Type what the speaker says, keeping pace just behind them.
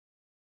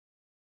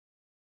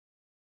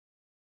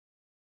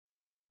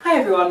Hi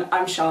everyone,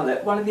 I'm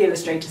Charlotte, one of the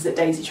illustrators at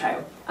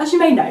DaisyTrail. As you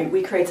may know,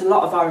 we create a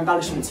lot of our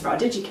embellishments for our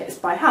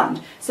digikits by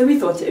hand, so we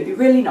thought it would be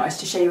really nice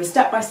to show you a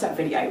step-by-step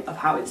video of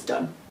how it's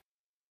done.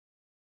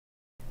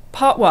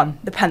 Part 1,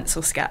 the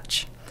pencil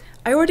sketch.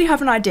 I already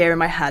have an idea in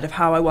my head of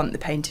how I want the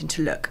painting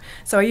to look,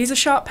 so I use a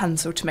sharp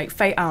pencil to make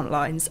faint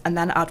outlines and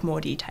then add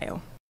more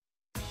detail.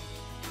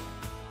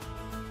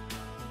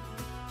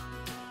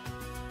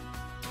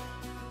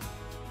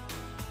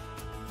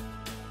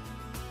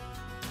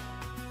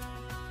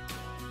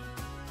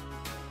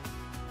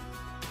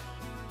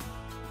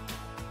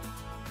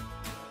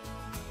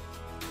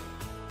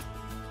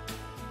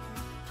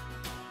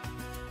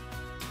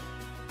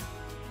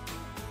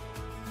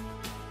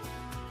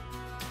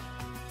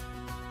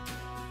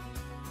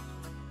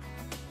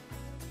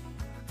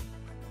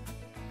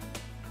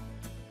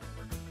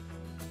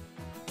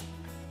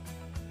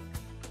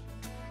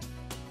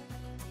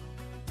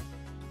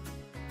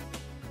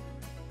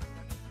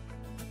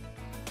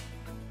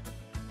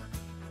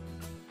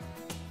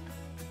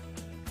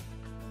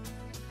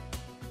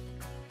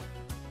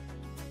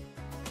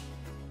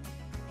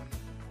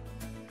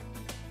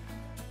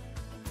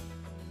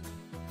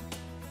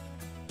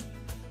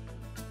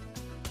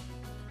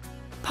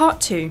 Part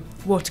 2,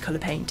 watercolour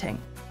painting.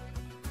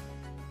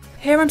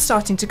 Here I'm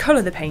starting to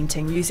colour the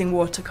painting using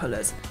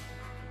watercolours.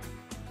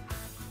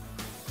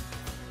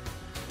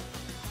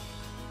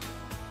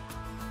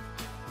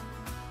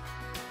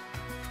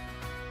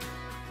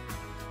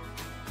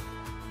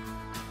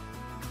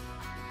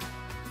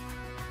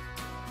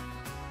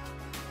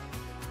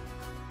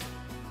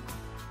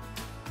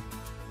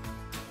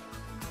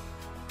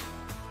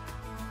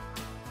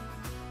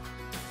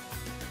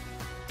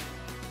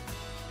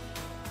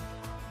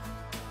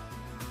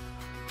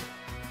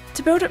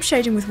 To build up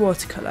shading with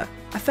watercolour,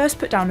 I first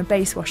put down a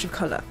base wash of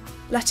colour,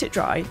 let it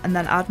dry and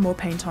then add more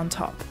paint on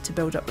top to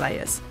build up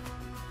layers.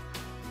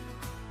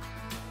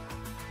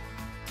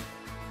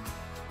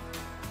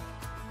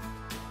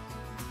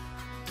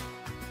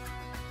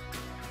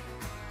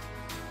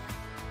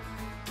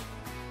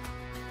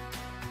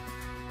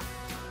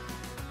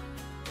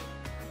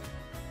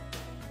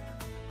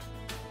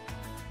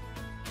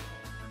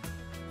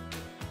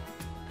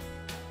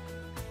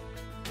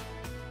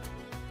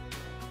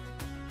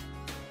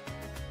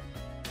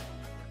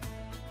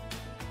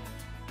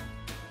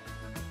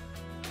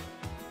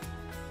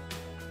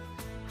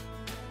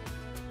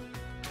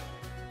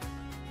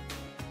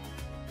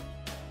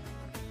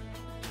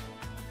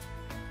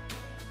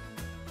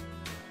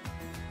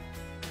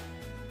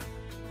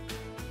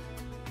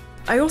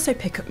 I also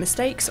pick up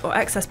mistakes or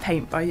excess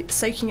paint by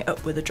soaking it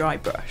up with a dry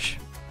brush.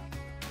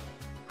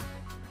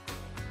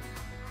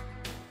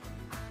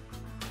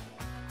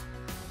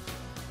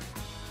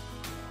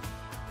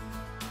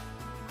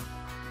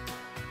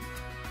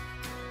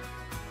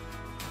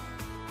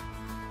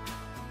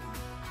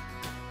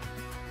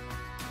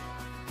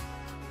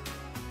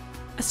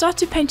 I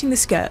started painting the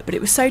skirt, but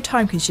it was so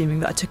time consuming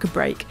that I took a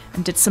break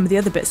and did some of the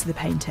other bits of the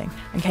painting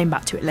and came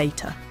back to it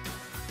later.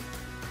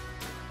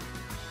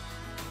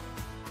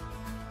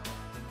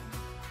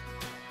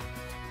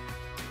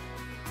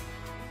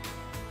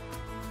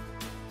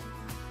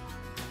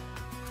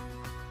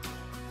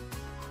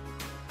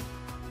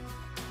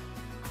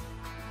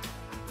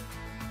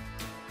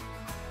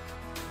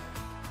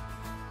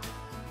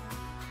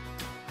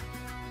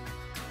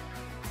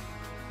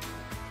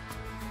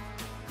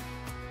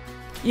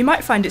 You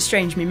might find it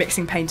strange me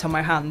mixing paint on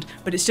my hand,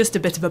 but it's just a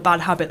bit of a bad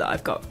habit that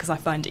I've got because I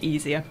find it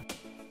easier.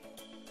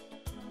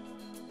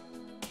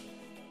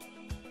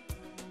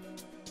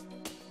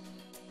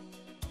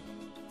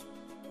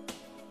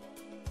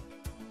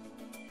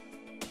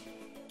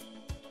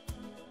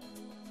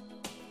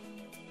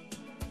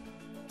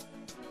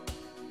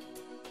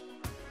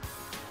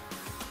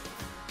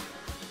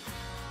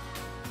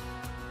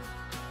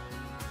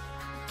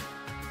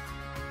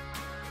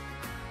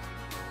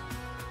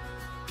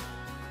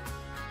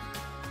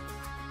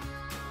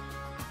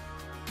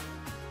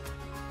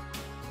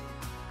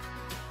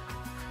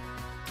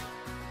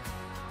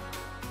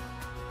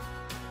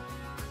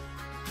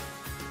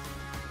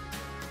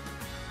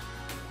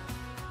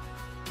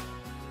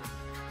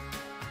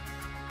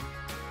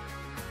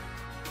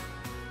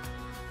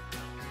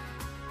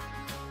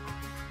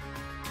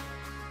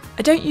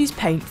 I don't use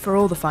paint for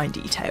all the fine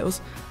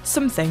details.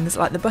 Some things,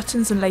 like the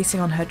buttons and lacing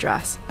on her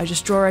dress, I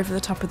just draw over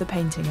the top of the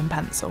painting in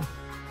pencil.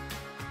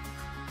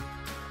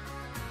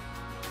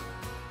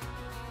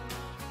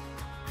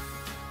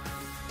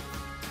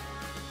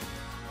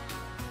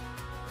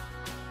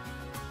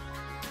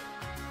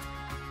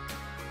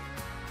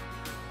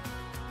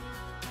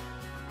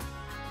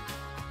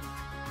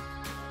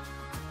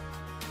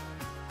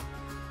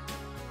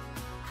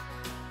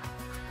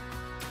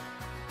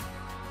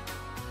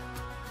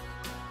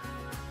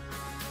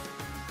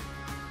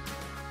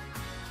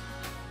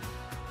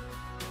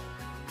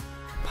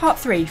 Part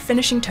 3,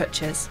 finishing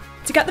touches.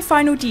 To get the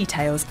final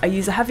details, I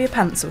use a heavier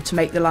pencil to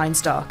make the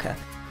lines darker.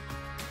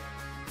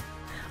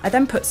 I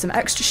then put some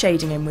extra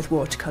shading in with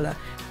watercolour.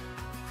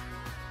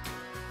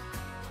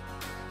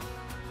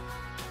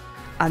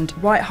 and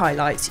white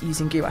highlights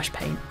using gouache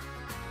paint.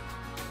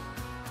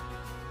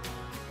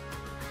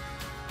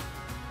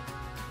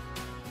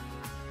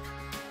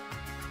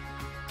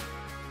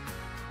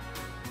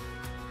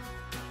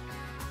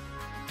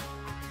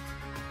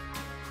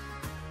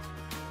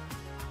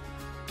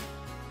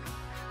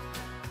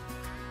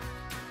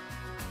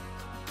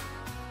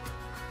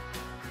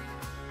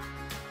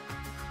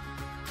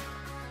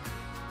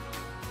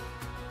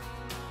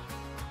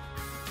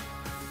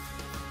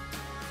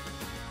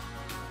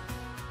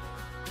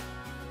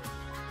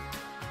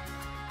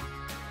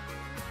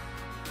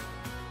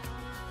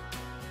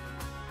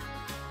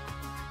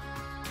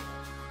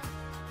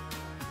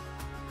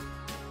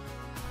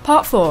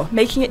 Part 4,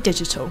 making it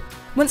digital.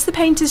 Once the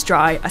paint is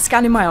dry, I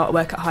scan in my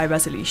artwork at high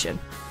resolution.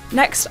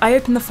 Next, I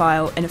open the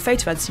file in a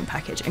photo editing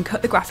package and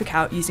cut the graphic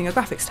out using a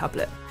graphics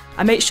tablet.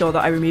 I make sure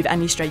that I remove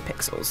any stray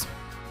pixels.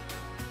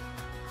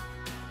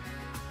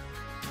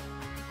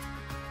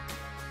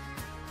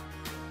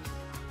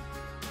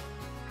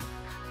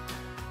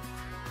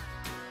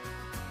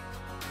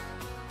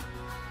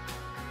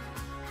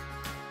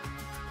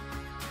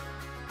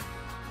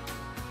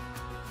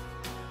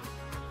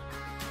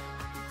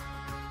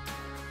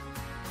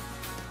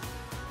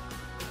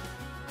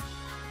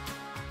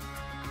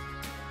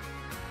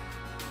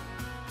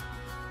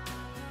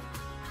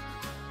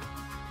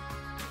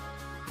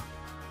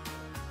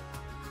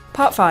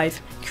 Part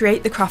 5,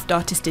 create the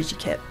CraftArtist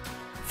DigiKit.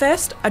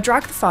 First, I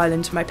drag the file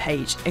into my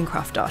page in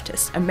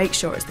CraftArtist and make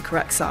sure it's the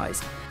correct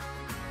size.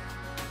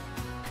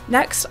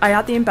 Next, I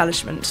add the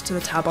embellishment to the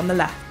tab on the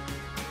left.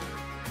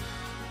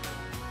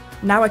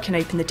 Now I can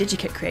open the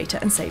DigiKit creator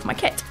and save my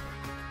kit.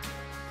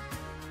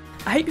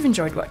 I hope you've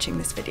enjoyed watching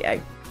this video.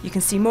 You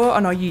can see more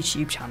on our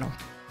YouTube channel.